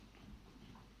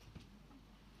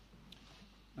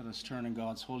Let us turn in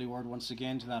God's holy word once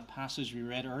again to that passage we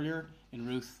read earlier in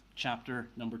Ruth chapter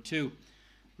number 2.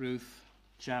 Ruth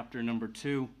chapter number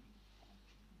 2.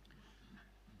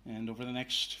 And over the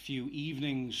next few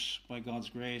evenings, by God's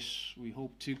grace, we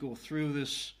hope to go through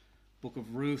this book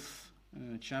of Ruth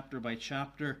chapter by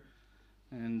chapter.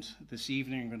 And this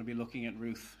evening we're going to be looking at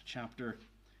Ruth chapter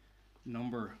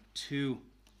number 2.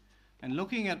 And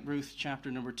looking at Ruth chapter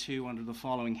number 2 under the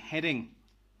following heading: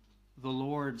 the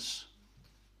Lord's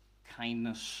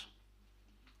kindness.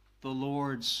 The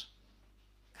Lord's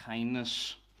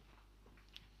kindness.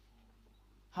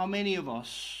 How many of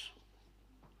us,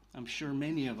 I'm sure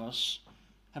many of us,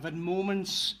 have had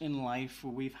moments in life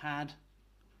where we've had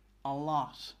a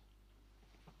lot.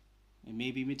 It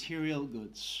may be material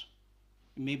goods.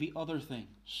 It may be other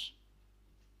things.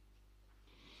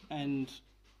 And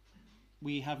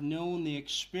we have known the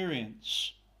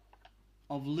experience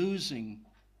of losing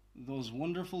those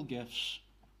wonderful gifts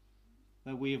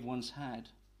that we have once had.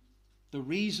 The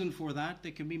reason for that,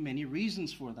 there can be many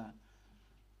reasons for that.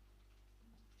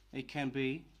 It can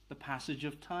be the passage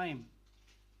of time.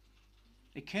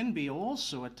 It can be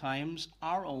also at times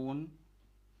our own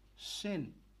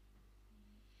sin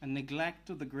and neglect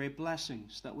of the great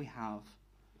blessings that we have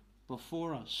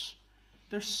before us.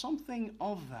 There's something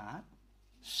of that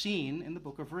seen in the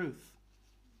book of Ruth.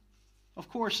 Of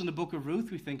course, in the book of Ruth,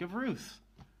 we think of Ruth.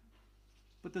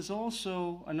 But there's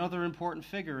also another important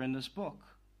figure in this book.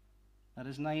 That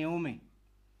is Naomi.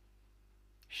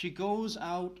 She goes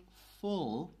out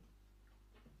full,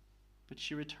 but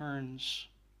she returns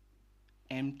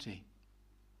empty.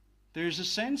 There's a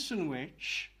sense in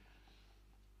which,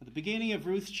 at the beginning of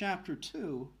Ruth chapter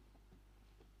 2,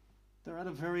 they're at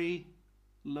a very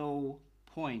low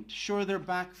point. Sure, they're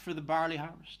back for the barley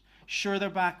harvest. Sure, they're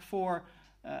back for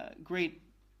great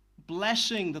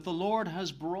blessing that the Lord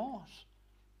has brought.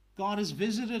 God has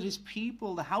visited his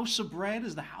people. The house of bread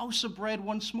is the house of bread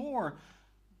once more.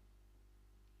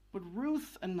 But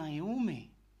Ruth and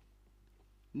Naomi,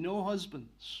 no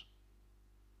husbands.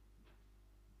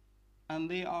 And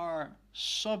they are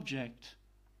subject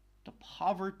to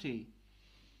poverty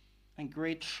and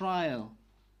great trial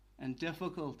and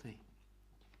difficulty.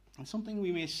 And something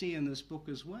we may see in this book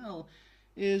as well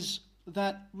is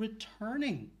that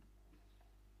returning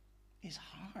is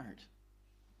hard.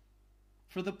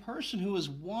 For the person who has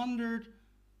wandered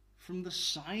from the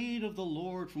side of the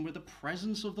Lord, from where the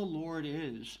presence of the Lord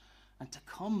is, and to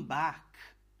come back,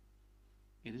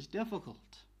 it is difficult.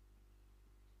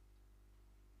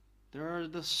 There are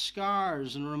the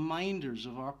scars and reminders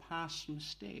of our past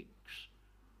mistakes.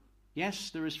 Yes,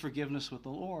 there is forgiveness with the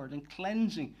Lord, and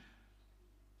cleansing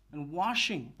and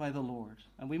washing by the Lord,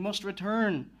 and we must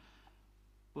return.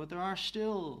 But there are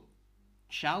still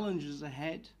challenges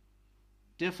ahead.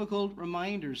 Difficult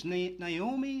reminders.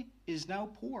 Naomi is now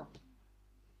poor.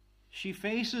 She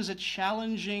faces a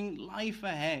challenging life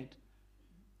ahead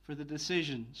for the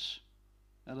decisions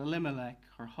that Elimelech,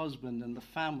 her husband, and the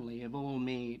family have all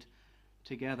made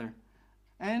together.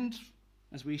 And,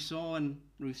 as we saw in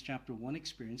Ruth chapter 1,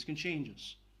 experience can change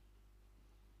us.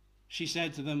 She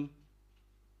said to them,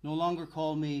 "No longer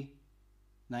call me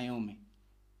Naomi.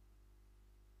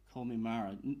 Call me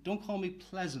Mara. Don't call me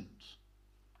pleasant.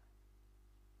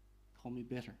 Call me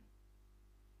bitter."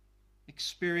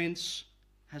 Experience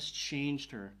has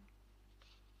changed her.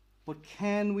 But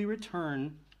can we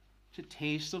return to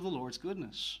taste of the Lord's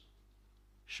goodness?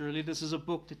 Surely this is a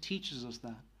book that teaches us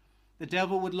that. The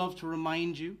devil would love to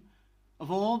remind you of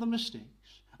all the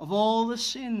mistakes, of all the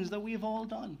sins that we have all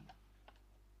done.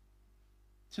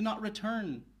 To not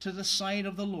return to the side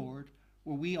of the Lord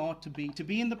where we ought to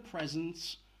be in the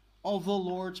presence of the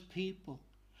Lord's people,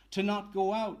 to not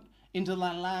go out into the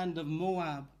land of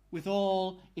Moab with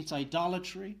all its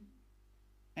idolatry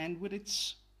and with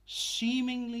its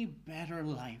seemingly better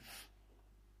life.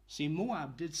 See,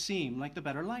 Moab did seem like the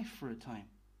better life for a time,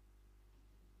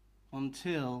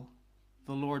 until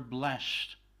the Lord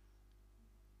blessed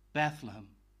Bethlehem,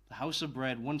 the house of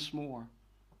bread, once more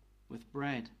with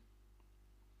bread.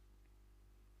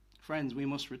 Friends, we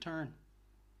must return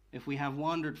if we have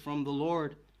wandered from the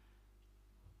Lord.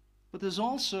 But there's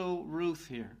also Ruth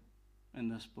here in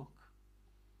this book.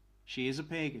 She is a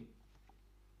pagan.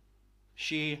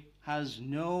 She has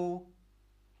no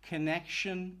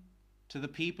connection to the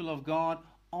people of God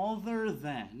other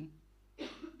than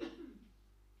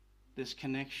this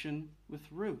connection with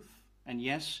Ruth. And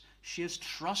yes, she has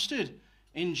trusted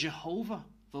in Jehovah,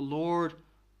 the Lord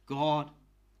God.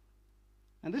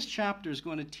 And this chapter is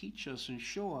going to teach us and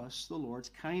show us the Lord's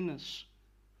kindness,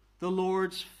 the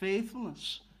Lord's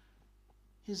faithfulness,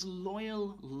 his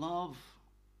loyal love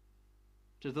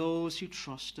to those who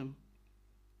trust him.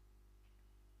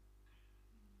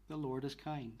 The Lord is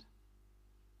kind.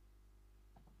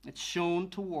 It's shown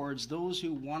towards those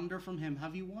who wander from him.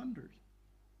 Have you wandered?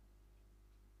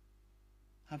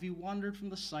 Have you wandered from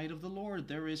the sight of the Lord?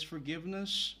 There is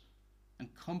forgiveness and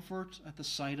comfort at the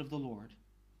sight of the Lord.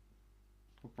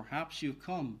 Or perhaps you've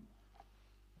come,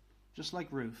 just like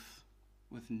Ruth,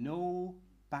 with no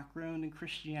background in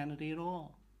Christianity at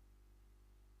all.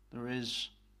 There is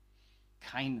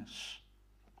kindness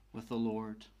with the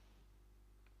Lord,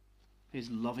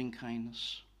 his loving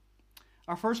kindness.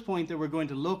 Our first point that we're going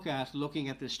to look at, looking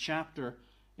at this chapter,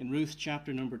 in Ruth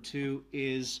chapter number 2,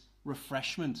 is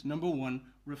refreshment. Number 1,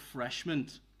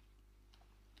 refreshment.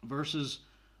 Verses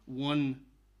 1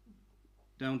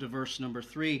 down to verse number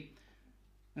 3.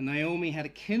 And Naomi had a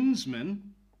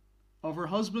kinsman of her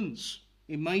husband's,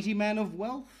 a mighty man of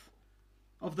wealth,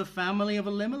 of the family of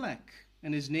Elimelech,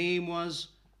 and his name was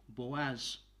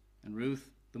Boaz. And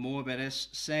Ruth the Moabitess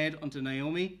said unto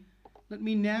Naomi, Let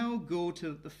me now go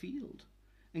to the field,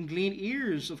 and glean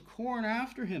ears of corn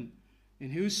after him, in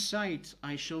whose sight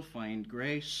I shall find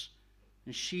grace.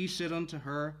 And she said unto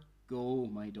her, Go,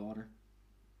 my daughter.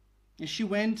 And she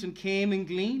went and came and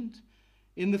gleaned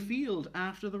in the field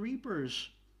after the reapers,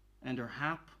 and her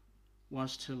hap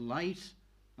was to light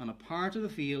on a part of the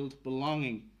field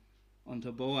belonging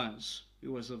unto Boaz,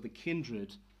 who was of the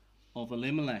kindred of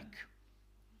Elimelech.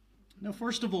 Now,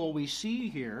 first of all, we see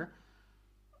here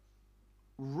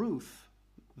Ruth,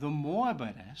 the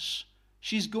Moabitess,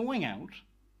 she's going out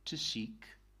to seek,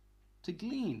 to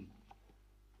glean.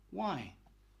 Why?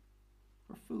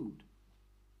 For food.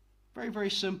 Very, very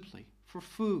simply, for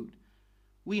food.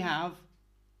 We have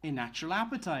a natural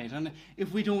appetite, and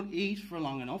if we don't eat for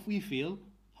long enough, we feel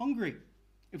hungry.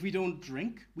 If we don't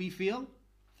drink, we feel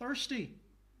thirsty.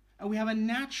 And we have a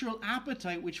natural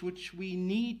appetite which we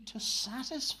need to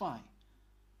satisfy.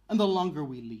 And the longer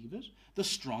we leave it, the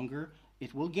stronger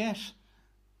it will get.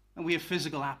 And we have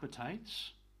physical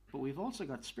appetites, but we've also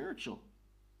got spiritual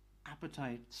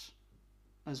appetites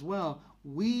as well.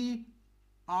 We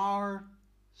are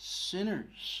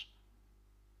sinners.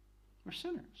 We're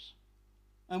sinners.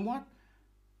 And what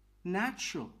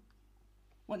naturally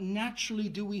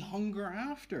do we hunger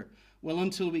after? Well,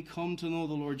 until we come to know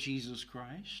the Lord Jesus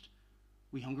Christ,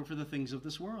 we hunger for the things of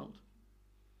this world.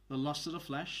 The lust of the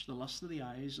flesh, the lust of the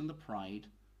eyes, and the pride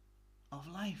of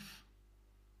life.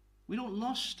 We don't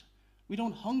lust. We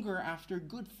don't hunger after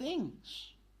good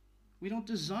things. We don't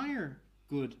desire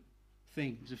good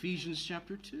things. Ephesians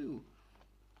chapter 2.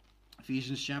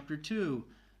 Ephesians chapter 2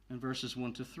 and verses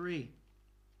 1 to 3.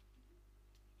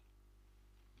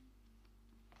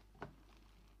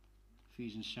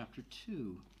 Ephesians chapter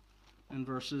 2 and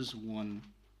verses 1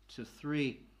 to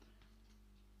 3.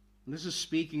 And this is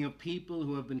speaking of people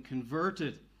who have been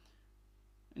converted.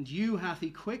 And you hath he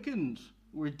quickened,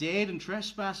 who were dead in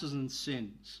trespasses and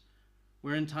sins,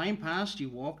 where in time past you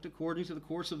walked according to the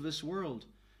course of this world,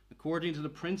 according to the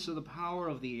prince of the power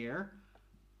of the air,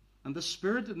 and the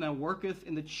spirit that now worketh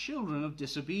in the children of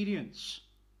disobedience.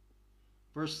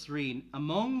 Verse 3,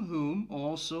 among whom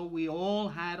also we all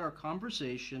had our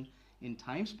conversation in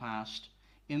times past,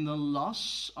 in the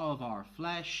lusts of our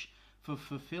flesh, for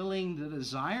fulfilling the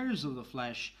desires of the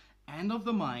flesh and of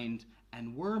the mind,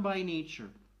 and were by nature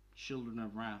children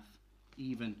of wrath,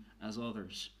 even as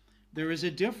others. There is a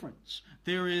difference.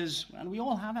 And we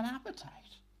all have an appetite.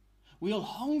 We all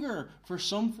hunger for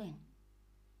something.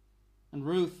 And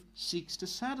Ruth seeks to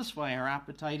satisfy her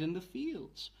appetite in the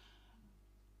fields.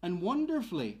 And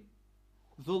wonderfully,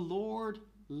 the Lord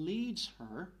leads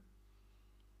her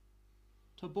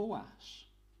to Boaz.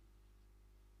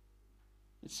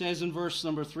 It says in verse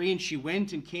number 3, and she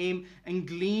went and came and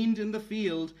gleaned in the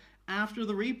field after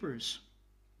the reapers.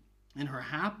 And her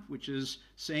hap, which is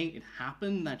saying it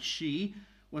happened that she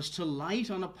was to light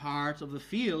on a part of the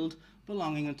field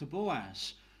belonging unto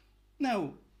Boaz.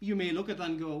 Now, you may look at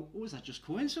that and go, oh, is that just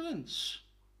coincidence?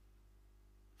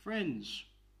 Friends,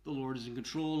 the Lord is in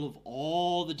control of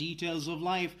all the details of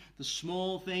life, the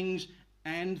small things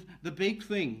and the big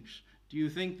things. Do you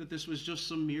think that this was just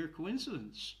some mere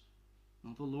coincidence?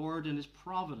 No, the Lord in his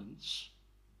providence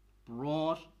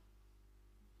brought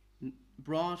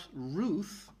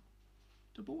Ruth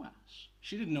to Boaz.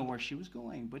 She didn't know where she was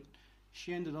going, but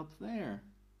she ended up there.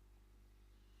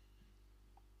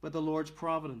 But the Lord's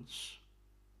providence,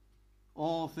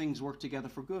 all things work together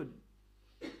for good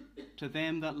to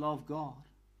them that love God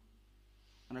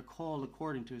and are called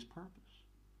according to his purpose.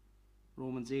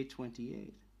 Romans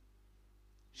 8:28.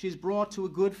 She's brought to a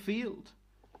good field.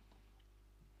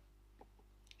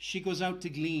 She goes out to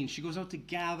glean. She goes out to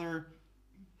gather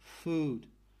food.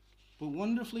 But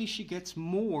wonderfully, she gets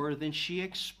more than she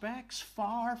expects.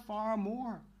 Far, far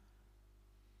more.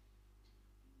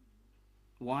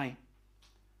 Why?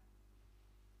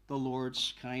 The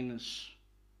Lord's kindness.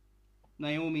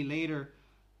 Naomi later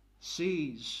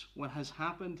sees what has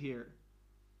happened here.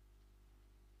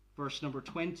 Verse number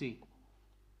 20.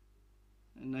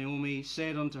 And Naomi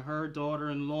said unto her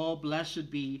daughter-in-law, Blessed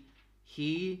be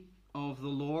he of the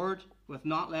Lord, who hath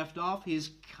not left off his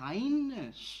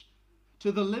kindness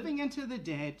to the living and to the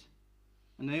dead.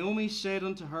 And Naomi said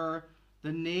unto her,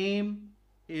 The name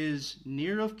is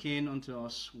near of kin unto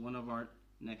us, one of our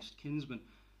next kinsmen,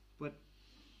 but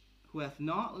who hath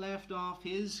not left off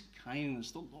his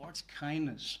kindness, the Lord's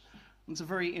kindness. It's a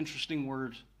very interesting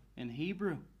word in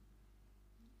Hebrew.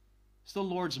 It's the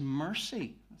Lord's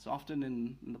mercy. It's often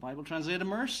in the Bible translated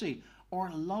mercy,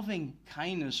 or loving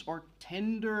kindness, or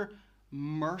tender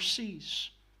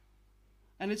mercies.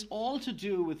 And it's all to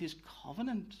do with his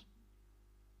covenant.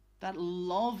 That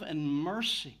love and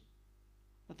mercy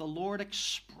that the Lord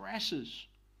expresses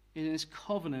in his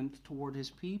covenant toward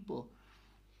his people.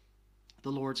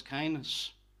 The Lord's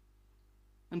kindness.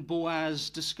 And Boaz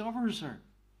discovers her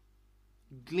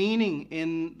gleaning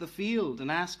in the field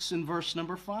and asks in verse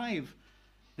number 5,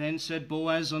 Then said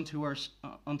Boaz unto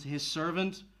his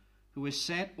servant, who is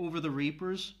set over the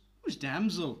reapers, Whose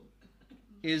damsel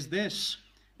is this?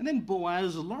 And then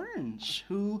Boaz learns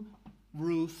who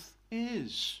Ruth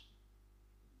is.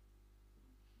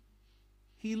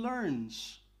 He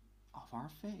learns of our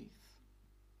faith.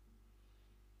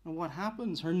 And what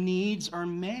happens? Her needs are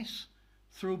met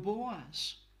through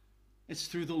Boaz. It's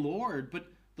through the Lord, but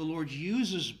the Lord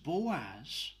uses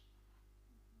Boaz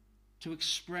to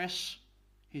express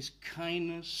his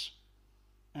kindness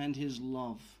and his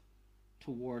love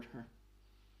toward her.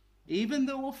 Even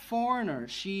though a foreigner,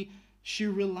 she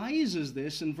realizes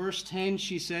this. In verse 10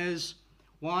 she says,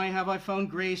 Why have I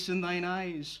found grace in thine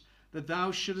eyes, that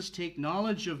thou shouldest take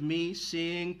knowledge of me,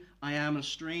 saying, I am a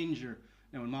stranger?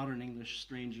 Now, in modern English,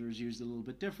 stranger is used a little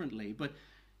bit differently, but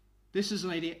this is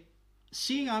an idea.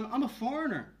 Seeing I'm a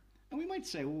foreigner. And we might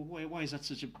say, well, why is that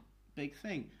such a big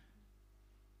thing?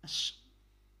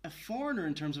 A foreigner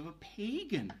in terms of a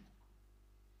pagan.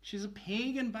 She's a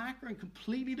pagan background,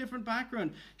 completely different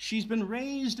background. She's been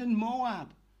raised in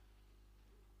Moab.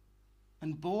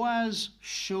 And Boaz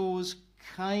shows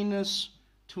kindness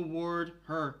toward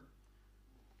her.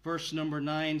 Verse number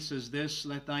 9 says this,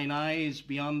 Let thine eyes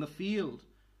be on the field,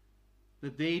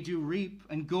 that they do reap,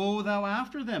 and go thou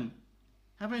after them.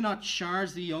 Have I not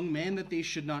charged the young men that they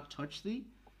should not touch thee?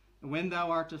 And when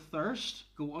thou art athirst,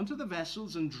 go unto the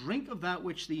vessels, and drink of that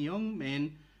which the young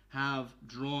men have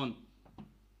drawn.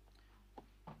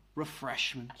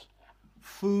 Refreshment,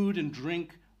 food and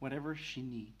drink, whatever she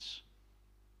needs.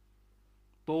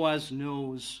 Boaz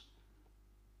knows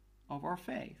of our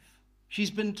faith. He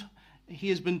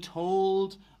has been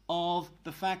told of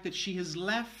the fact that she has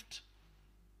left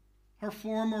her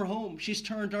former home. She's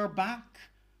turned her back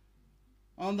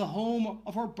on the home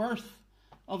of her birth,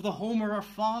 of the home of her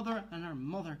father and her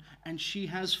mother, and she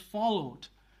has followed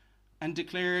and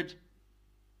declared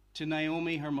to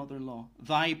Naomi, her mother-in-law,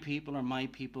 Thy people are my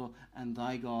people, and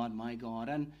thy God my God.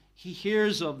 And he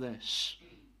hears of this.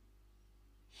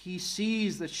 He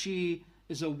sees that she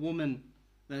is a woman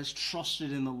that is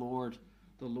trusted in the Lord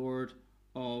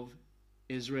of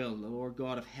Israel, the Lord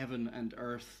God of heaven and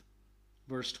earth.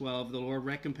 Verse 12, The Lord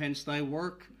recompense thy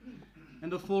work,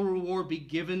 and a full reward be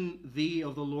given thee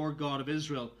of the Lord God of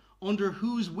Israel, under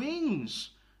whose wings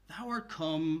thou art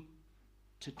come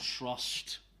to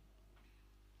trust.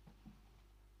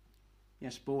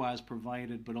 Yes, Boaz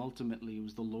provided, but ultimately it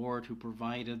was the Lord who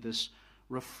provided this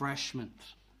refreshment.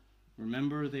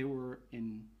 Remember, they were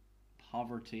in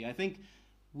poverty. I think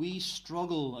we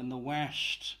struggle in the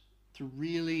West to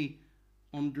really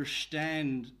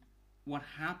understand what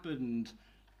happened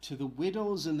to the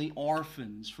widows and the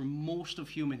orphans for most of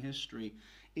human history.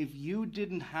 If you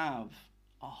didn't have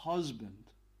a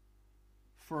husband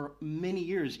for many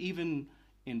years, even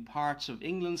in parts of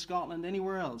England, Scotland,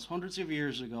 anywhere else, hundreds of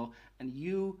years ago, and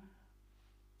you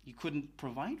couldn't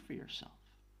provide for yourself.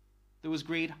 There was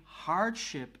great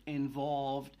hardship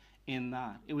involved in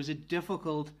that. It was a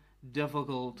difficult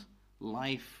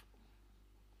life.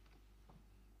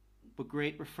 But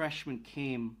great refreshment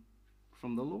came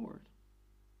from the Lord,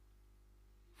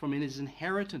 from his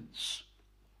inheritance.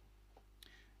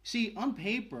 See, on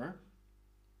paper,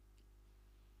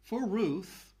 for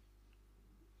Ruth,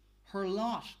 her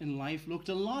lot in life looked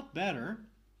a lot better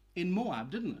in Moab,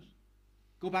 didn't it?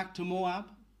 Go back to Moab.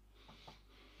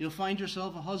 You'll find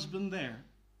yourself a husband there.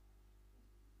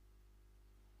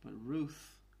 But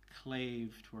Ruth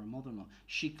clave to her mother-in-law.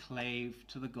 She clave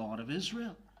to the God of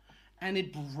Israel. And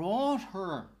it brought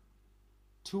her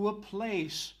to a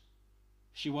place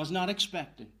she was not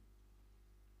expecting,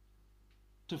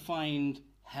 to find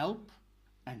help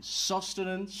and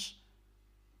sustenance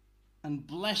and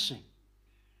blessing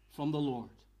from the Lord.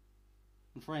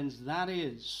 And friends, that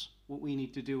is what we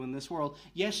need to do in this world.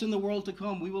 Yes, in the world to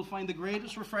come, we will find the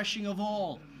greatest refreshing of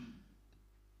all.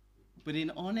 But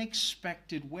in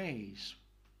unexpected ways,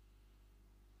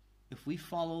 if we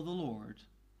follow the Lord,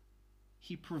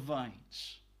 He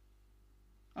provides.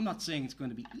 I'm not saying it's going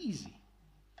to be easy.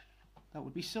 That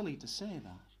would be silly to say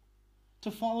that.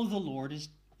 To follow the Lord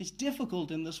is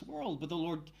difficult in this world, but the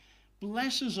Lord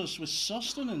blesses us with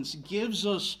sustenance, gives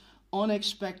us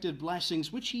unexpected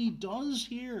blessings, which He does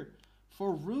here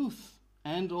for Ruth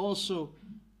and also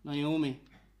Naomi.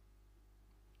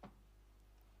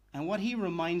 And what He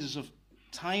reminds us of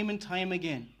time and time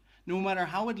again, no matter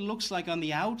how it looks like on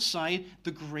the outside,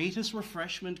 the greatest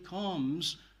refreshment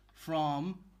comes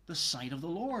from the sight of the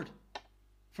Lord,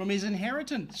 from His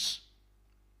inheritance,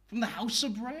 from the house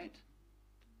of bread.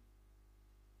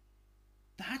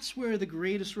 That's where the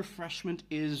greatest refreshment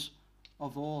is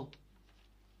of all.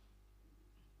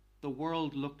 The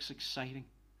world looks exciting,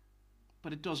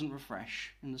 but it doesn't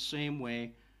refresh in the same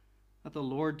way that the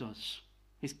Lord does.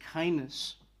 His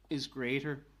kindness is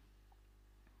greater.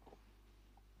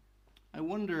 I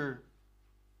wonder,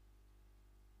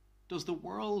 does the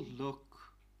world look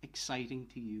exciting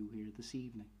to you here this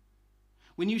evening?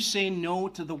 When you say no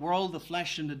to the world, the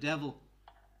flesh, and the devil,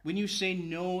 when you say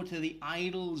no to the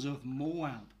idols of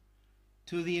Moab,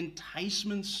 to the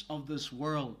enticements of this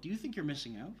world, do you think you're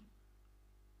missing out?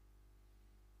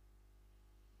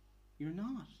 You're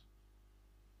not.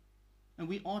 And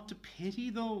we ought to pity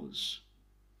those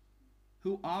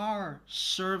who are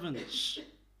servants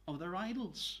of their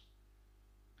idols,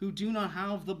 who do not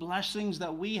have the blessings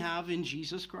that we have in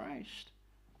Jesus Christ.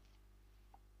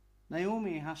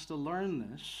 Naomi has to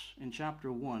learn this in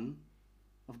chapter 1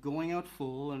 of going out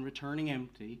full and returning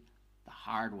empty the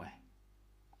hard way.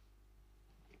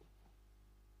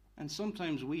 And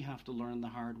sometimes we have to learn the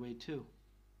hard way too.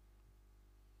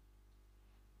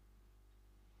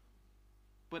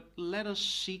 But let us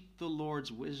seek the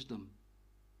Lord's wisdom,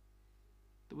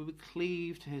 that we would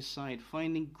cleave to His side,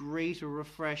 finding greater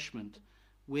refreshment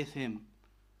with Him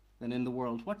than in the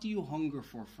world. What do you hunger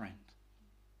for, friend?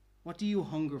 What do you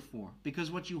hunger for? Because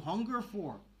what you hunger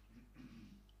for,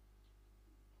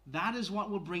 that is what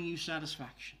will bring you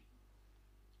satisfaction.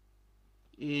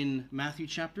 In Matthew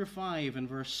chapter 5 and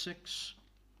verse 6,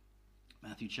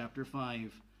 Matthew chapter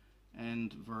 5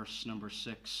 and verse number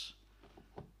 6,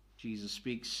 Jesus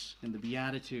speaks in the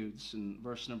Beatitudes in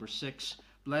verse number 6,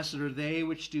 "Blessed are they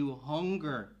which do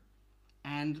hunger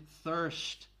and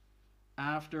thirst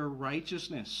after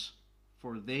righteousness,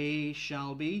 for they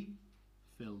shall be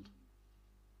filled."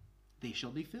 They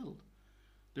shall be filled.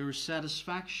 There is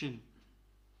satisfaction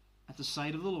at the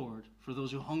sight of the Lord for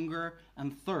those who hunger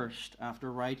and thirst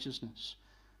after righteousness.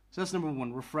 So that's number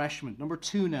 1, refreshment. Number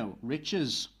 2 now,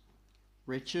 riches.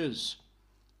 Riches.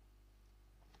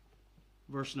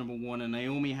 Verse number 1, "And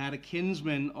Naomi had a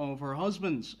kinsman of her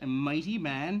husband's, a mighty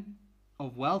man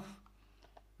of wealth."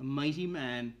 A mighty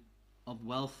man of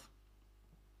wealth.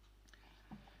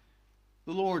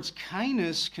 The Lord's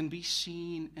kindness can be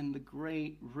seen in the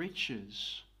great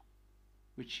riches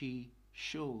which He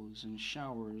shows and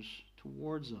showers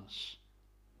towards us.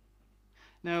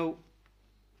 Now,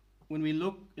 when we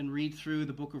look and read through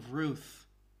the book of Ruth,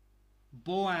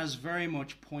 Boaz very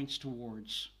much points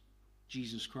towards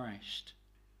Jesus Christ.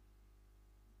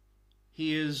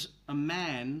 He is a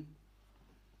man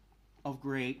of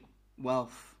great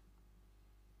wealth.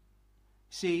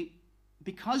 See,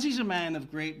 because he's a man of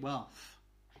great wealth,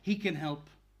 he can help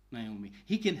Naomi.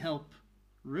 He can help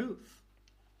Ruth.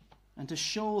 And to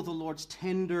show the Lord's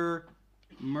tender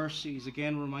mercies,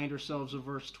 again, remind ourselves of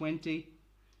verse 20.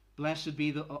 Blessed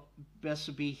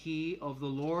be he of the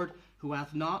Lord, who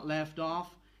hath not left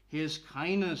off His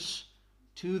kindness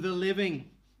to the living.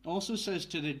 Also says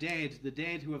to the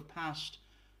dead who have passed,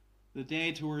 the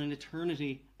dead who are in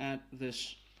eternity at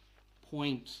this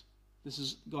point. This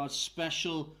is God's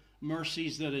special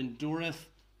mercies that endureth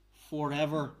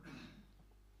forever.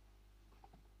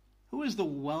 Who is the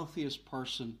wealthiest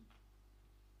person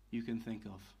you can think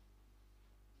of?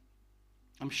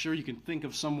 I'm sure you can think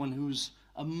of someone who's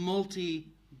a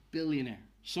multi-billionaire,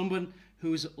 someone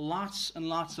who's lots and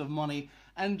lots of money,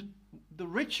 and the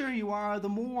richer you are, the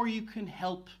more you can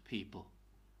help people,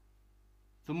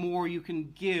 the more you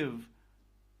can give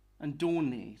and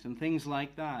donate and things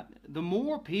like that. The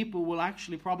more people will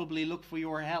actually probably look for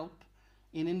your help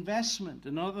in investment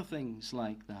and other things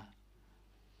like that.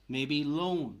 Maybe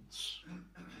loans.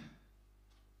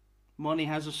 Money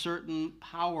has a certain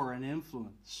power and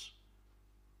influence,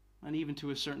 and even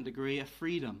to a certain degree, a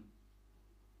freedom.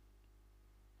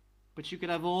 But you could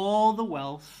have all the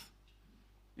wealth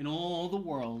in all the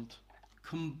world,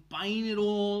 combine it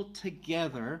all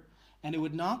together, and it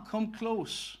would not come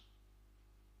close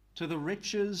to the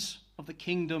riches of the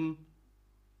kingdom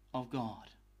of God,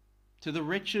 to the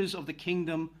riches of the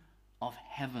kingdom of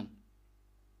heaven.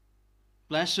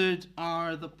 Blessed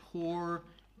are the poor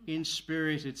in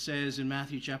spirit, it says in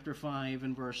Matthew chapter 5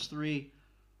 and verse 3.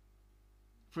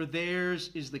 For theirs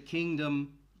is the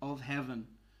kingdom of heaven.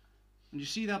 And you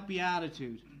see that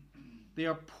beatitude. They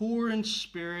are poor in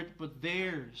spirit, but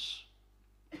theirs.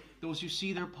 Those who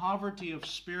see their poverty of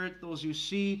spirit, those who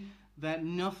see that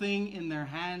nothing in their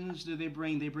hands do they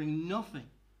bring nothing.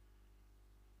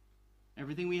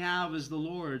 Everything we have is the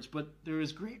Lord's, but there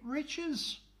is great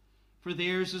riches, for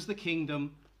theirs is the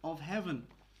kingdom of heaven.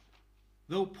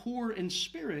 Though poor in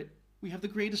spirit, we have the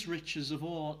greatest riches of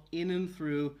all in and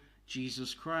through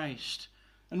Jesus Christ.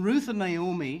 And Ruth and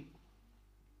Naomi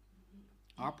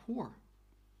are poor,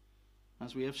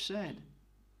 as we have said.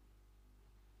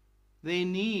 They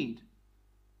need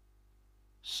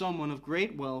someone of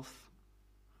great wealth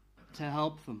to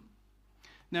help them.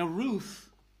 Now, Ruth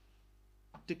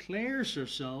declares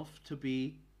herself to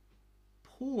be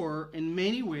poor in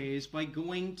many ways by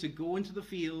go into the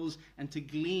fields and to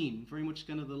glean, very much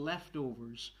kind of the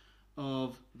leftovers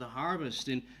of the harvest.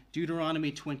 In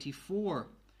Deuteronomy 24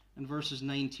 and verses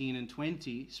 19 and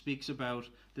 20 speaks about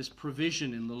this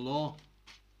provision in the law.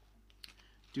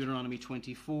 Deuteronomy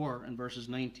 24 and verses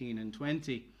 19 and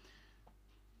 20.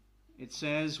 It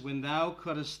says, When thou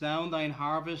cuttest down thine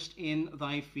harvest in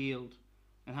thy field,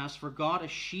 and hast forgot a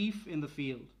sheaf in the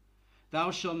field,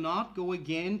 thou shalt not go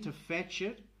again to fetch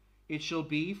it. It shall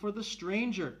be for the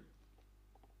stranger,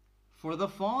 for the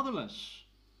fatherless,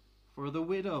 for the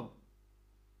widow,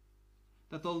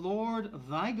 that the Lord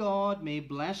thy God may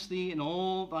bless thee in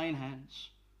all thine hands.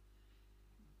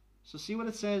 So see what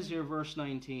it says here, verse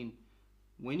 19.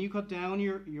 When you cut down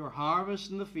your harvest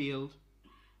in the field,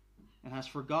 and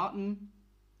hast forgotten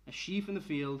a sheaf in the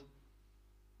field,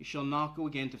 you shall not go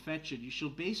again to fetch it. You shall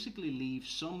basically leave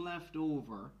some left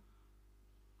over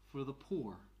for the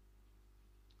poor.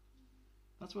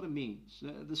 That's what it means.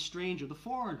 The stranger, the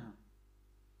foreigner,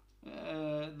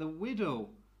 the widow.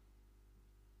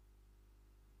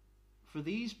 For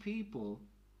these people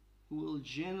who will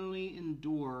generally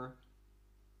endure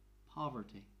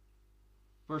poverty.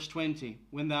 Verse 20,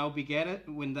 When thou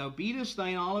beatest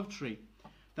thine olive tree,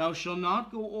 thou shalt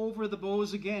not go over the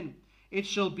boughs again. It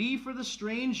shall be for the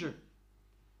stranger,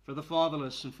 for the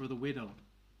fatherless, and for the widow,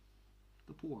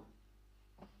 the poor.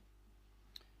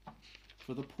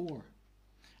 For the poor.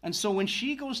 And so when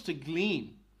she goes to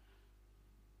glean,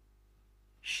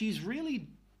 she's really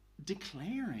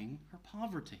declaring her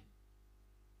poverty.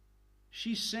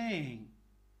 She's saying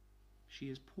she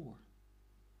is poor,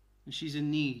 and she's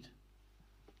in need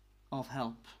of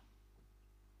help.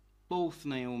 Both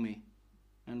Naomi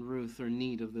and Ruth are in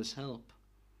need of this help.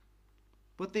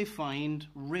 But they find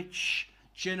rich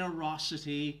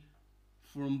generosity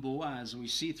from Boaz. And we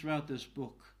see throughout this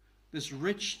book this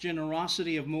rich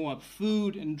generosity of Moab,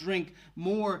 food and drink,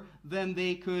 more than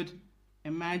they could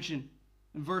imagine.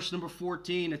 In verse number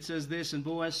 14 it says this, And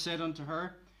Boaz said unto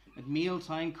her, At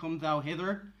mealtime come thou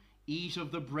hither, eat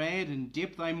of the bread, and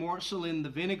dip thy morsel in the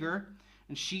vinegar.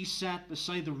 And she sat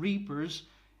beside the reapers,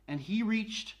 and he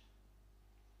reached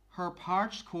her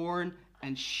parched corn,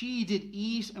 and she did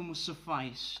eat and was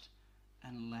sufficed,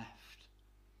 and left.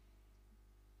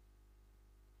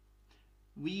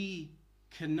 We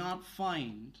cannot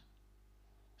find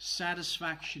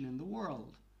satisfaction in the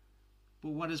world,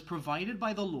 but what is provided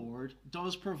by the Lord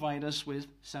does provide us with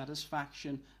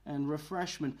satisfaction and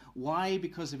refreshment. Why?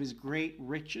 Because of his great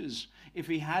riches. If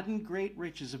he hadn't great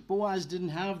riches, if Boaz didn't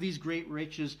have these great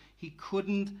riches, he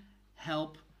couldn't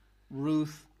help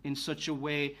Ruth in such a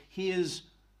way. He is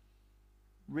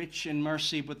rich in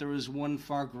mercy, but there is one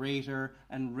far greater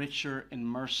and richer in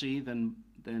mercy than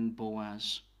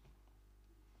Boaz.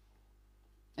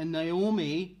 And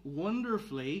Naomi,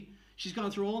 wonderfully, she's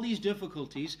gone through all these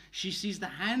difficulties. She sees the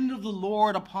hand of the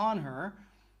Lord upon her.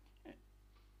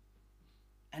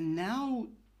 And now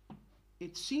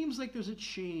it seems like there's a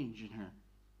change in her.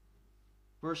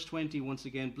 Verse 20, once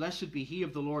again, Blessed be he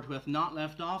of the Lord who hath not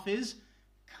left off his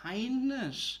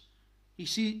kindness.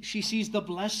 She sees the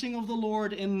blessing of the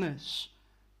Lord in this.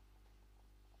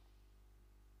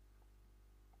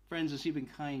 Friends, has he been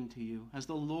kind to you? Has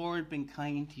the Lord been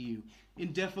kind to you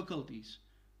in difficulties,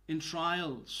 in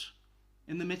trials,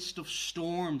 in the midst of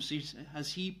storms?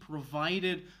 Has He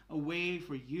provided a way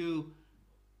for you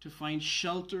to find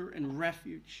shelter and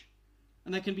refuge?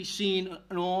 And that can be seen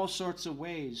in all sorts of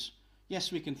ways.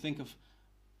 Yes, we can think of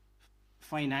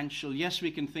financial. Yes,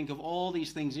 we can think of all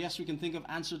these things. Yes, we can think of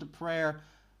answer to prayer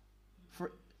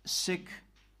for sick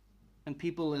and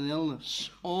people in illness.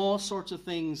 All sorts of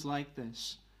things like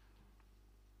this.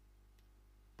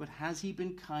 But has He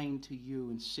been kind to you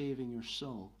in saving your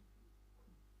soul?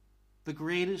 The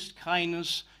greatest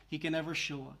kindness He can ever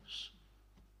show us.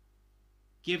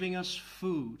 Giving us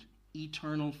food,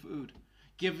 eternal food.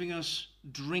 Giving us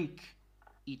drink,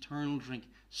 eternal drink.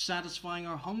 Satisfying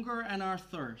our hunger and our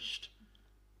thirst.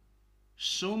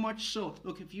 So much so.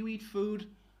 Look, if you eat food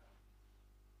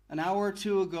an hour or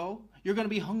two ago, you're going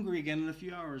to be hungry again in a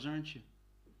few hours, aren't you?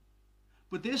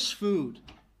 But this food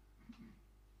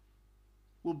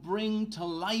will bring to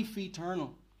life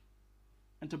eternal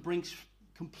and to bring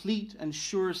complete and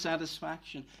sure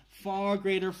satisfaction. Far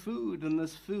greater food than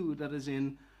this food that is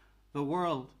in the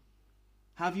world.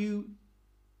 Have you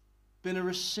been a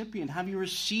recipient? Have you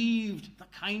received the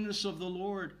kindness of the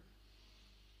Lord?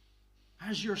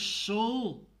 Has your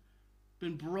soul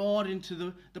been brought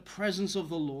into the presence of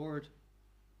the Lord?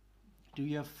 Do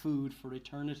you have food for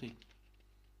eternity?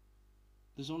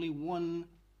 There's only one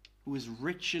who is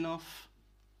rich enough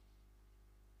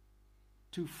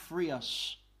to free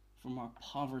us from our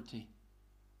poverty.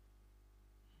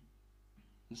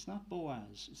 It's not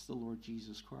Boaz, it's the Lord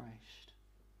Jesus Christ.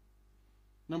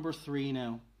 Number 3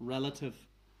 now, relative.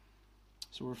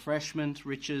 So refreshment,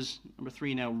 riches. Number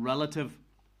 3 now, relative.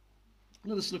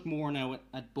 Let us look more now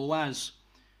at Boaz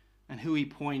and who he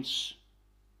points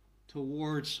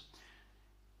towards.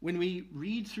 When we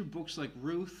read through books like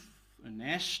Ruth and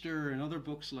Esther and other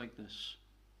books like this,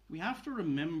 we have to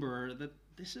remember that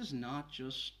this is not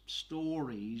just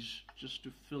stories just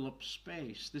to fill up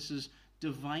space. This is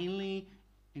divinely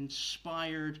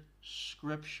inspired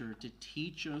scripture to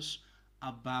teach us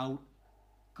about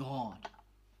God.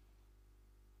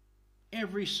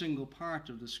 Every single part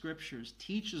of the scriptures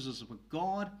teaches us about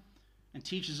God and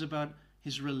teaches about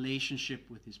His relationship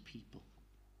with His people.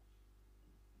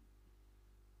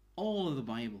 All of the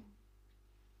Bible.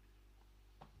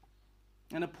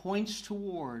 And it points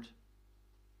toward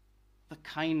the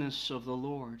kindness of the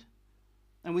Lord.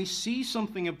 And we see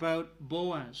something about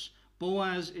Boaz.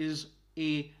 Boaz is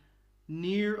a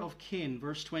near of kin.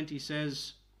 Verse 20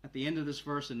 says at the end of this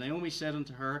verse, and Naomi said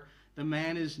unto her, the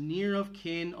man is near of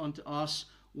kin unto us,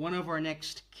 one of our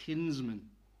next kinsmen.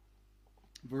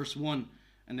 Verse 1,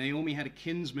 and Naomi had a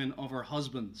kinsman of her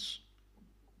husband's.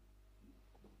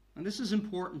 And this is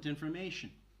important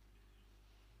information.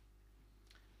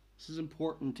 This is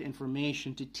important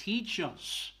information to teach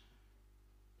us,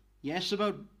 yes,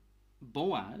 about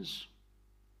Boaz,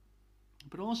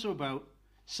 but also about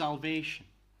salvation.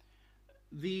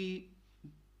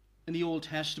 In the Old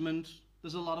Testament,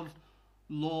 there's a lot of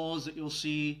laws that you'll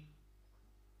see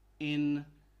in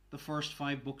the first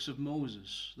 5 books of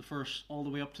Moses, the first all the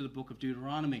way up to the book of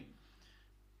Deuteronomy.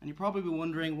 And you're probably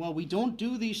wondering, well, we don't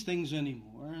do these things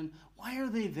anymore, and why are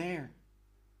they there?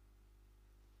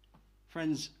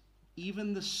 Friends,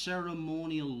 even the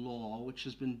ceremonial law, which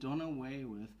has been done away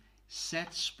with,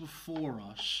 sets before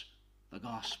us the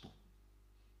gospel.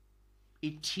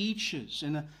 It teaches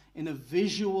in a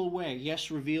visual way,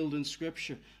 yes, revealed in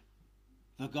Scripture,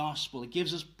 the gospel. It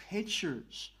gives us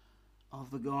pictures of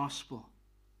the gospel.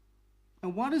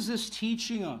 And what is this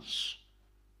teaching us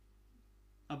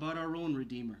about our own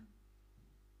Redeemer?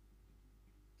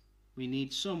 We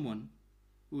need someone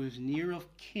who is near of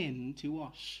kin to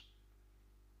us,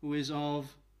 who is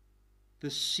of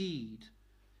the seed,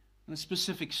 and a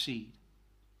specific seed,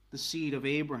 the seed of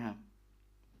Abraham.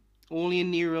 Only a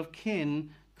near of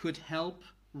kin could help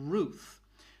Ruth.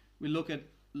 We look at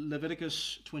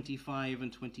Leviticus 25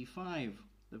 and 25.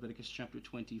 Leviticus chapter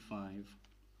 25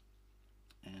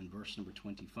 and verse number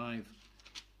 25. It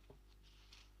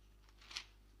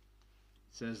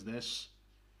says this,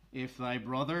 if thy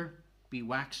brother be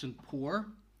waxen poor,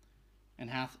 and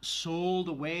hath sold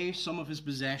away some of his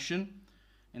possession,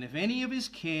 and if any of his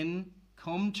kin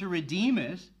come to redeem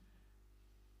it,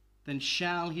 then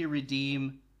shall he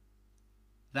redeem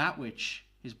that which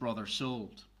his brother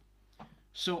sold.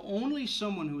 So only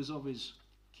someone who is of his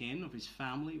kin, of his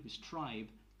family, of his tribe,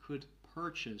 could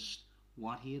purchase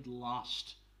what he had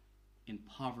lost in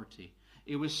poverty.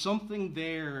 It was something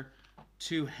there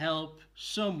to help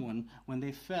someone when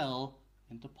they fell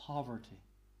into poverty,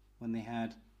 when they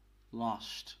had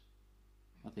lost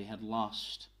what they had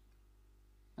lost.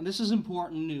 And this is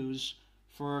important news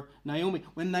for Naomi.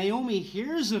 When Naomi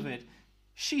hears of it,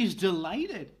 She is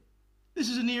delighted. This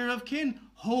is a near of kin.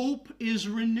 Hope is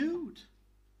renewed.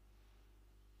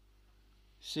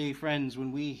 See, friends,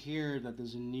 when we hear that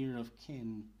there's a near of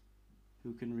kin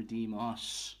who can redeem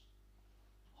us,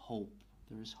 hope.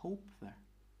 There is hope there.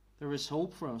 There is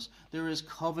hope for us. There is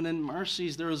covenant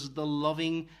mercies. There is the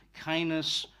loving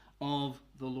kindness of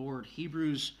the Lord.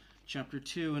 Hebrews chapter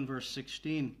 2 and verse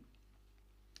 16.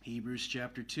 Hebrews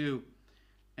chapter 2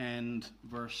 and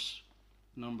verse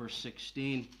number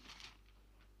 16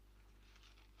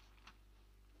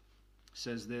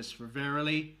 says this, "For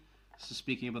verily," this is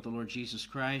speaking about the Lord Jesus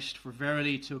Christ, "for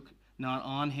verily he took not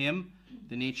on him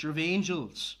the nature of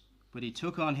angels, but he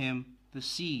took on him the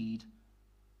seed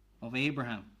of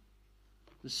Abraham."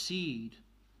 The seed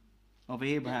of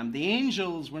Abraham. The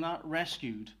angels were not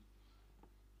rescued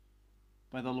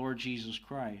by the Lord Jesus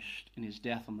Christ in his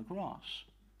death on the cross.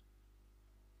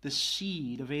 The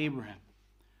seed of Abraham.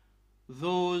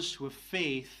 Those who have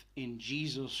faith in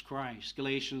Jesus Christ.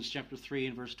 Galatians chapter 3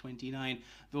 and verse 29.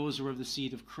 Those who are of the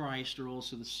seed of Christ are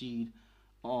also the seed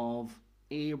of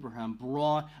Abraham,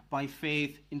 brought by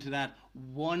faith into that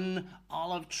one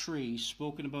olive tree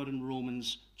spoken about in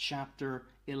Romans chapter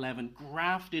 11,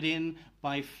 grafted in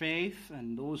by faith,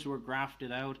 and those who are grafted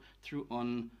out through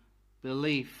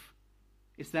unbelief.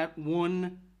 It's that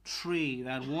one tree,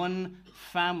 that one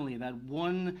family, that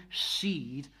one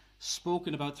seed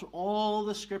spoken about through all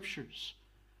the scriptures.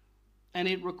 And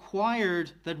it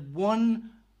required that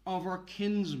one of our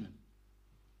kinsmen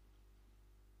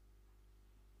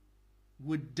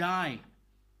would die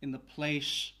in the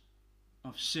place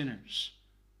of sinners.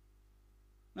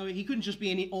 Now, he couldn't just be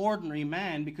any ordinary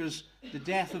man, because the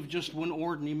death of just one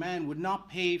ordinary man would not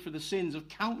pay for the sins of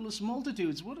countless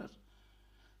multitudes, would it?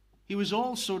 He was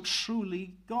also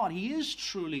truly God. He is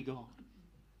truly God.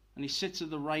 And he sits at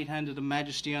the right hand of the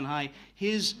Majesty on high.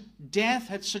 His death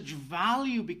had such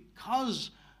value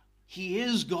because he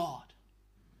is God.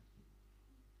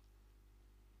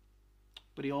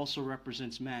 But he also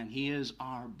represents man. He is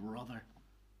our brother.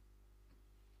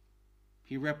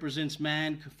 He represents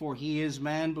man, for he is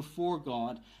man before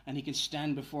God, and he can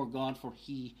stand before God, for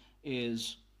he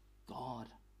is God.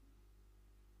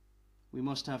 We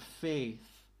must have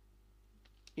faith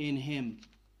in him.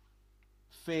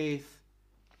 Faith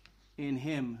in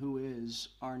him who is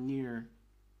our near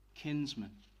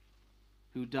kinsman,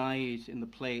 who died in the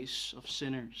place of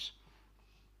sinners.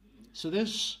 So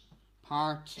this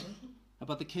part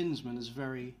about the kinsman is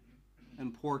very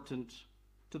important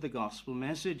to the gospel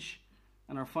message.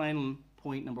 And our final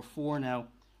point, number 4 now,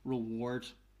 reward.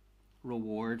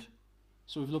 Reward.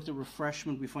 So we've looked at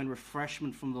refreshment. We find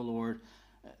refreshment from the Lord.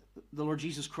 The Lord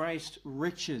Jesus Christ,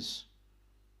 riches,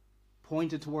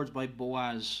 pointed towards by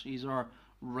Boaz. He's our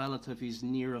relative. He's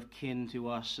near of kin to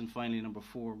us. And finally, number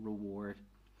 4, reward.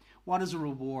 What is a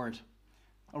reward?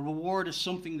 A reward is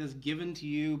something that's given to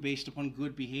you based upon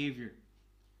good behavior.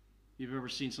 You've ever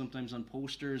seen sometimes on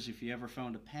posters, if you ever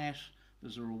found a pet,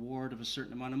 there's a reward of a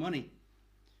certain amount of money.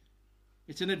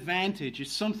 It's an advantage.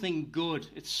 It's something good.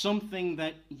 It's something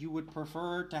that you would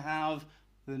prefer to have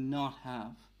than not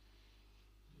have.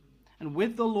 And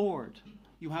with the Lord,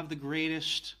 you have the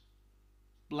greatest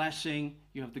blessing.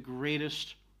 You have the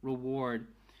greatest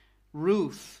reward.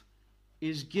 Ruth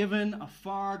is given a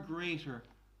far greater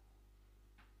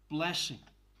blessing,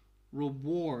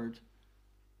 reward,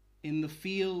 in the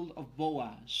field of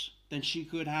Boaz than she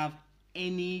could have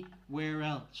anywhere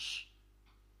else.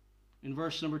 In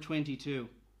verse number 22,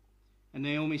 "And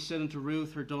Naomi said unto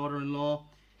Ruth, her daughter-in-law,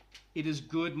 It is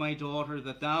good, my daughter,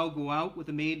 that thou go out with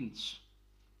the maidens,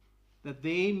 that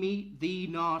they meet thee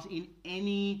not in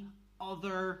any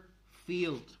other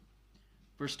field."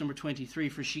 Verse number 23,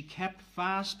 "For she kept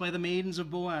fast by the maidens of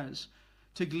Boaz,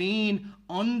 to glean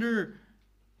unto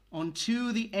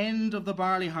the end of the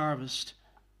barley harvest,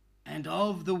 and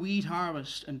of the wheat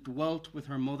harvest, and dwelt with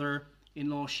her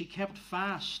mother-in-law." She kept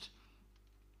fast.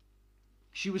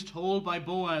 She was told by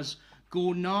Boaz,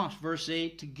 "Go not," verse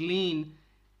 8, "to glean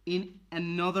in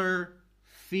another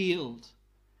field."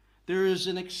 There is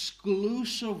an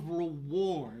exclusive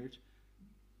reward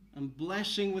and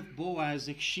blessing with Boaz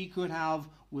that she could have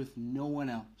with no one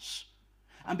else.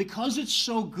 And because it's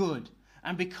so good,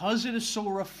 and because it is so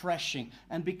refreshing,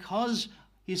 and because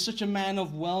he is such a man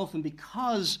of wealth, and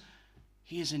because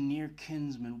he is a near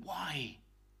kinsman, why?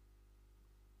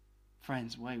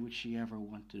 Friends, why would she ever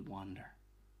want to wander?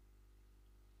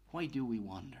 Why do we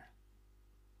wander?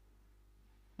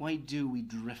 Why do we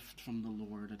drift from the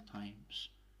Lord at times?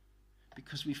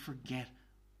 Because we forget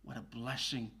what a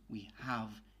blessing we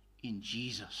have in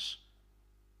Jesus.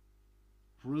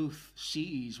 Ruth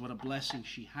sees what a blessing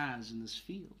she has in this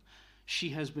field. She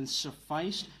has been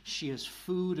sufficed. She has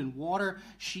food and water.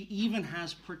 She even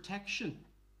has protection.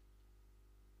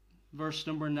 Verse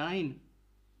number 9.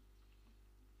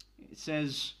 It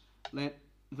says, "Let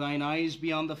thine eyes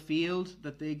be on the field,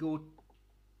 that they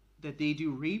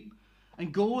do reap,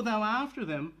 and go thou after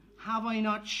them. Have I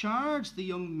not charged the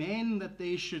young men that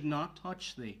they should not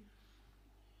touch thee?"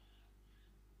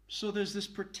 So there's this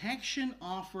protection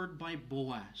offered by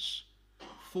Boaz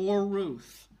for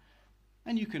Ruth.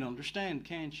 And you can understand,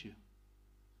 can't you?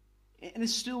 And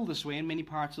it's still this way in many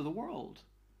parts of the world.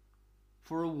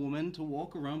 For a woman to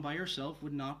walk around by herself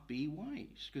would not be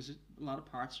wise, because a lot of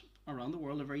parts around the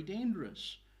world are very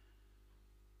dangerous.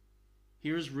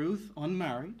 Here's Ruth,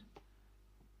 unmarried.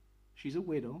 She's a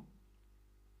widow.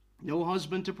 No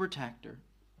husband to protect her.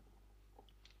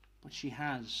 But she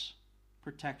has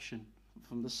protection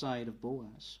from the side of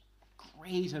Boaz.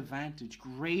 Great advantage,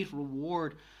 great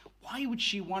reward. Why would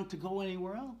she want to go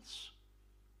anywhere else?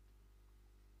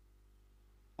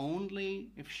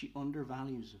 Only if she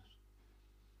undervalues it.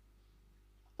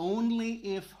 Only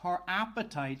if her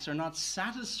appetites are not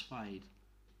satisfied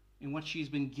in what she's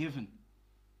been given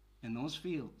in those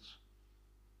fields.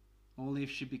 Only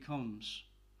if she becomes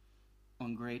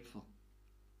ungrateful.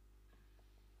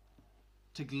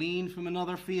 To glean from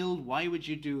another field, why would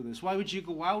you do this? Why would you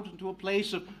go out into a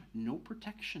place of no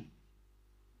protection?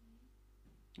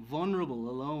 Vulnerable,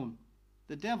 alone.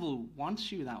 The devil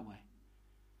wants you that way.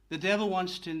 The devil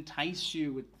wants to entice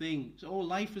you with things. Oh,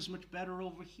 life is much better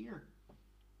over here,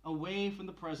 away from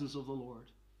the presence of the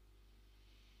Lord.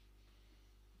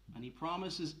 And he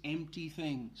promises empty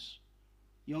things.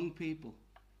 Young people,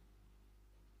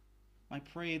 I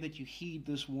pray that you heed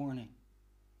this warning.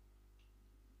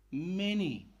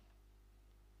 Many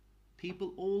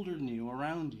people older than you,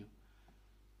 around you,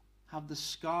 have the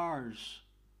scars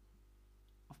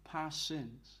of past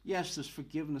sins. Yes, there's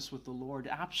forgiveness with the Lord,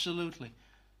 absolutely.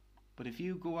 But if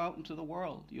you go out into the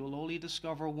world, you'll only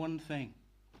discover one thing: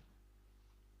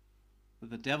 that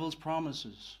the devil's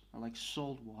promises are like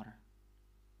salt water.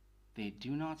 They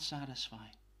do not satisfy.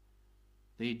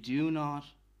 They do not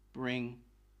bring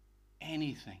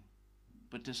anything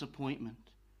but disappointment.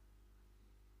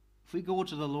 If we go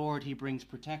to the Lord, he brings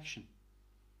protection.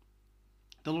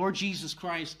 The Lord Jesus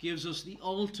Christ gives us the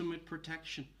ultimate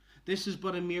protection. This is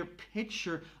but a mere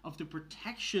picture of the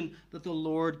protection that the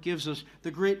Lord gives us, the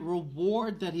great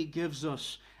reward that he gives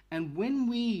us. And when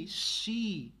we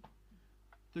see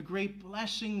the great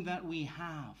blessing that we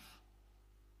have,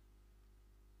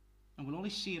 and we'll only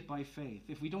see it by faith.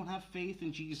 If we don't have faith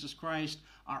in Jesus Christ,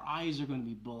 our eyes are going to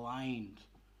be blind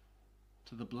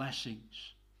to the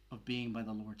blessings of being by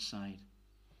the Lord's side.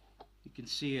 You can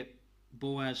see it.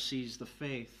 Boaz sees the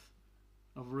faith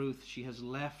of Ruth. She has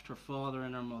left her father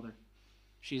and her mother.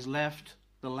 She's left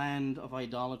the land of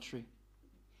idolatry.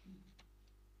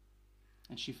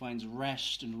 And she finds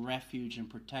rest and refuge and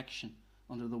protection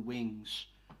under the wings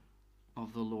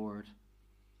of the Lord.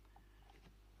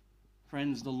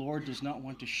 Friends, the Lord does not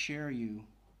want to share you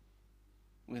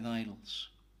with idols.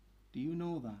 Do you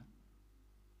know that?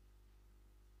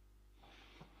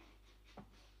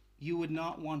 You would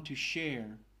not want to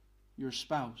share your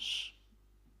spouse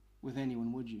with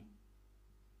anyone, would you?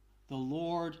 The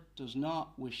Lord does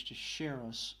not wish to share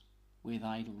us with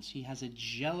idols. He has a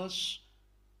jealous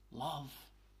love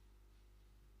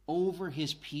over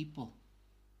his people.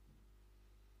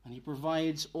 And he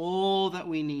provides all that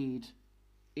we need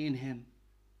in him.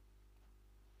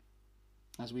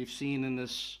 As we've seen in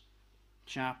this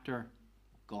chapter,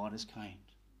 God is kind.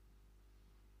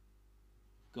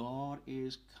 God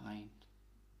is kind.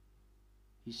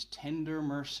 His tender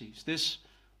mercies.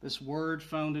 This word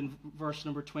found in verse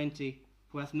number 20,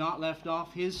 who hath not left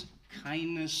off his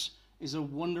kindness, is a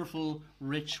wonderful,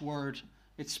 rich word.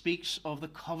 It speaks of the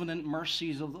covenant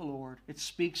mercies of the Lord. It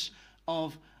speaks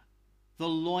of the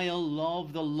loyal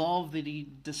love, the love that he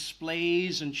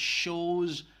displays and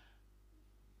shows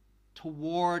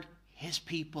toward his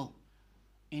people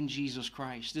in Jesus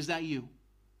Christ. Is that you?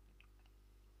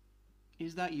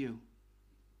 Is that you?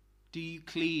 Do you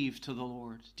cleave to the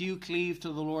Lord? Do you cleave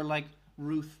to the Lord like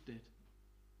Ruth did?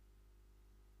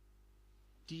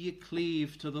 Do you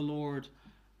cleave to the Lord?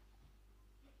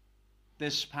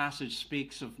 This passage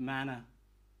speaks of manna,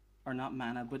 or not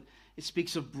manna, but it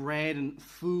speaks of bread and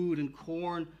food and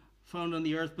corn found on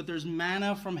the earth. But there's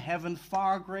manna from heaven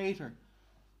far greater.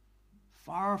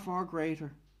 Far, far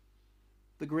greater.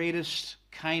 The greatest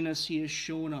kindness he has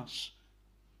shown us: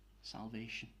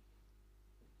 salvation.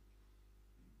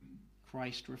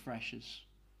 Christ refreshes.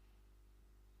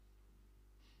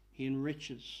 He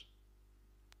enriches.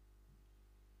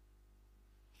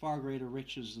 far greater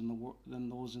riches than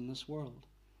those in this world.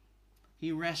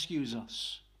 He rescues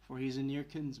us, for he is a near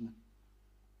kinsman.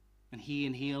 And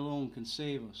he alone can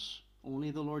save us.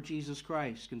 Only the Lord Jesus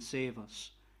Christ can save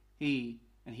us. He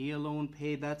and he alone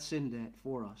paid that sin debt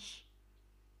for us.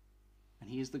 And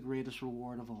he is the greatest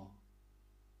reward of all,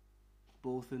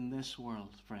 both in this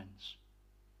world, friends,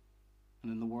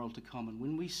 and in the world to come. And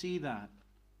when we see that,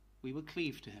 we will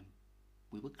cleave to him.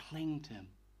 We will cling to him.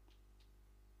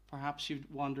 Perhaps you've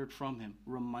wandered from him.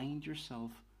 Remind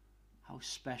yourself how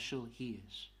special he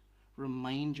is.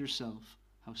 Remind yourself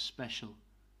how special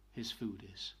his food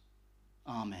is.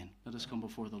 Amen. Let us come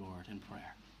before the Lord in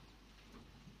prayer.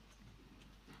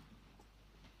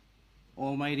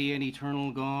 Almighty and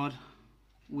eternal God,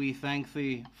 we thank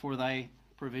thee for thy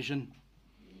provision,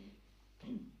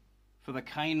 for the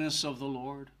kindness of the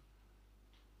Lord,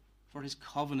 for his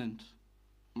covenant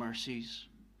mercies.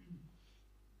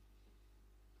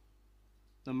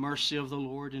 The mercy of the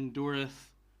Lord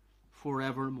endureth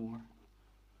forevermore.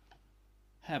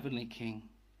 Heavenly King,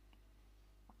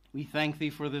 we thank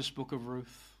thee for this book of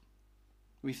Ruth.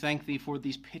 We thank thee for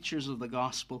these pictures of the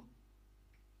gospel.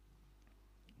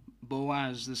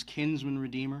 Boaz, this kinsman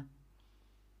redeemer,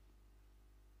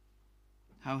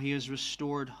 how he has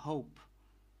restored hope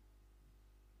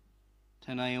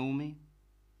to Naomi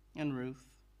and Ruth.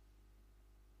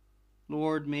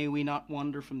 Lord, may we not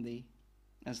wander from thee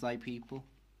as thy people.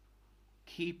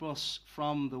 Keep us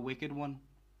from the wicked one.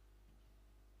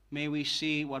 May we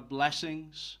see what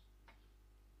blessings,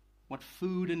 what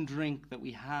food and drink that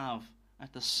we have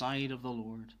at the side of the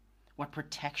Lord, what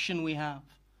protection we have,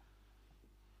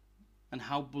 and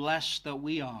how blessed that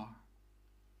we are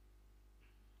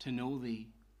to know thee.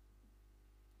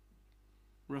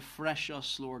 Refresh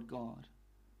us, Lord God.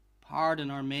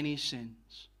 Pardon our many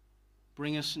sins.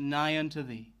 Bring us nigh unto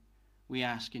thee. We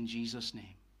ask in Jesus'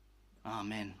 name.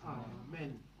 Amen.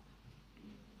 Amen.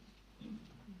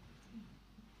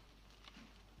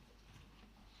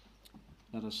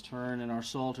 Let us turn in our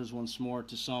psalters once more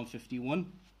to Psalm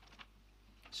 51.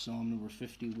 Psalm number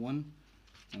 51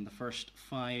 and the first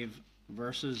 5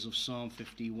 verses of Psalm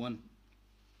 51.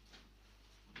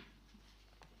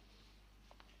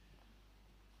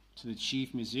 To the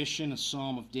chief musician, a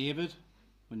psalm of David,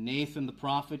 when Nathan the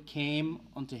prophet came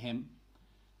unto him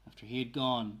after he had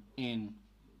gone in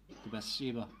to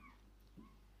Bathsheba.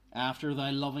 After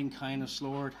thy loving kindness,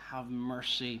 Lord, have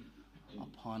mercy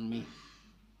upon me.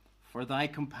 For thy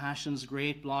compassions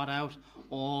great, blot out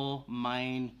all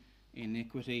mine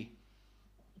iniquity.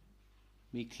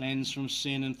 Be cleansed from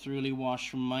sin and thoroughly washed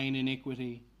from mine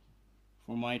iniquity.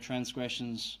 For my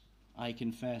transgressions I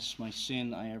confess, my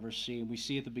sin I ever see. We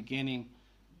see at the beginning,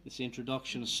 this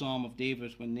introduction, a psalm of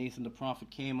David, when Nathan the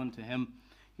prophet came unto him.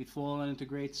 He'd fallen into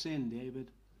great sin, David.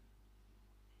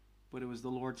 But it was the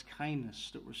Lord's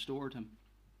kindness that restored him,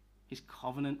 his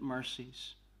covenant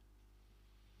mercies.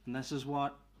 And this is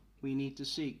what we need to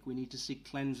seek. We need to seek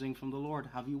cleansing from the Lord.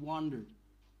 Have you wandered?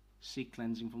 Seek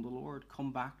cleansing from the Lord.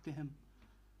 Come back to him.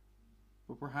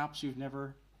 Or perhaps you've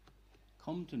never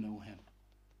come to know him.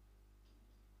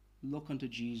 Look unto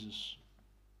Jesus.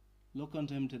 Look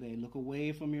unto him today. Look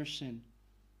away from your sin.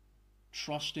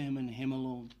 Trust him and him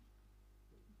alone.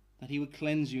 That he would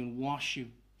cleanse you and wash you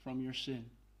from your sin.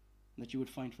 And that you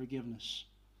would find forgiveness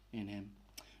in him.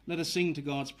 Let us sing to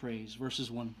God's praise,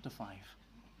 verses 1 to 5.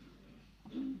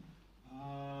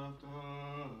 After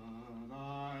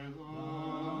thy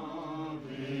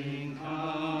loving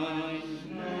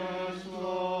kindness,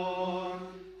 Lord,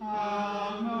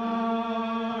 have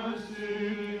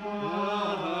mercy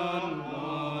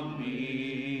upon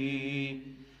me.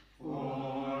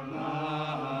 For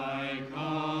thy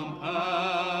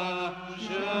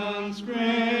compassions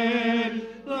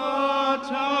great, the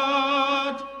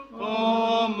touch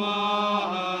of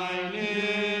mine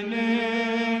iniquity.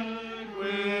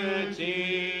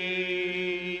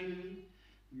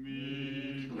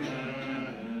 Me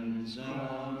cleanse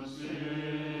of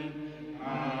sin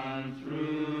and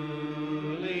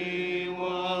truly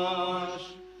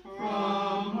wash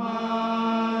from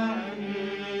mine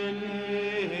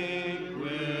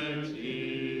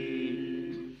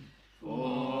iniquity.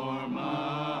 For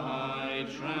my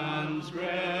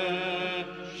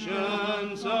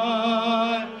transgressions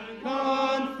I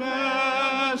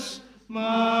confess,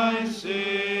 my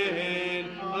sin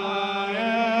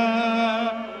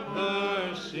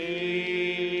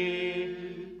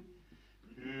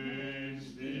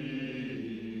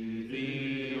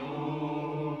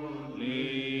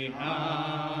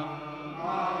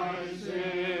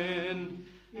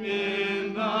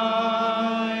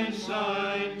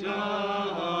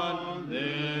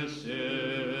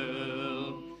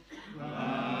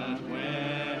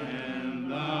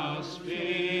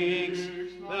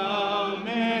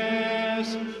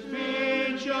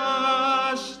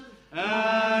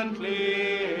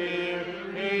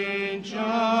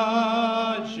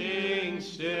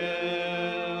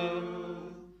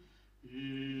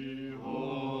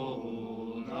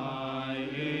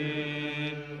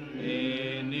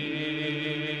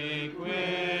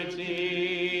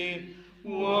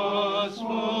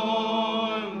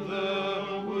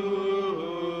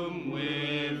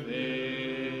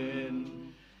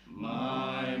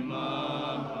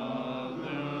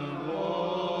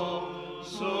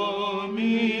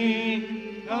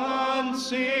me and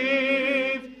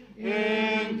save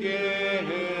in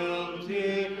guiltiness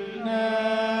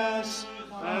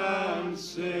and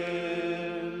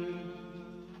sin.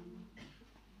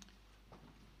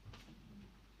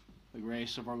 The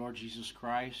grace of our Lord Jesus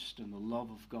Christ and the love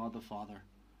of God the Father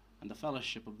and the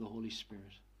fellowship of the Holy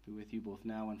Spirit be with you both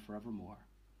now and forevermore.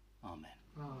 Amen.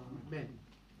 Amen.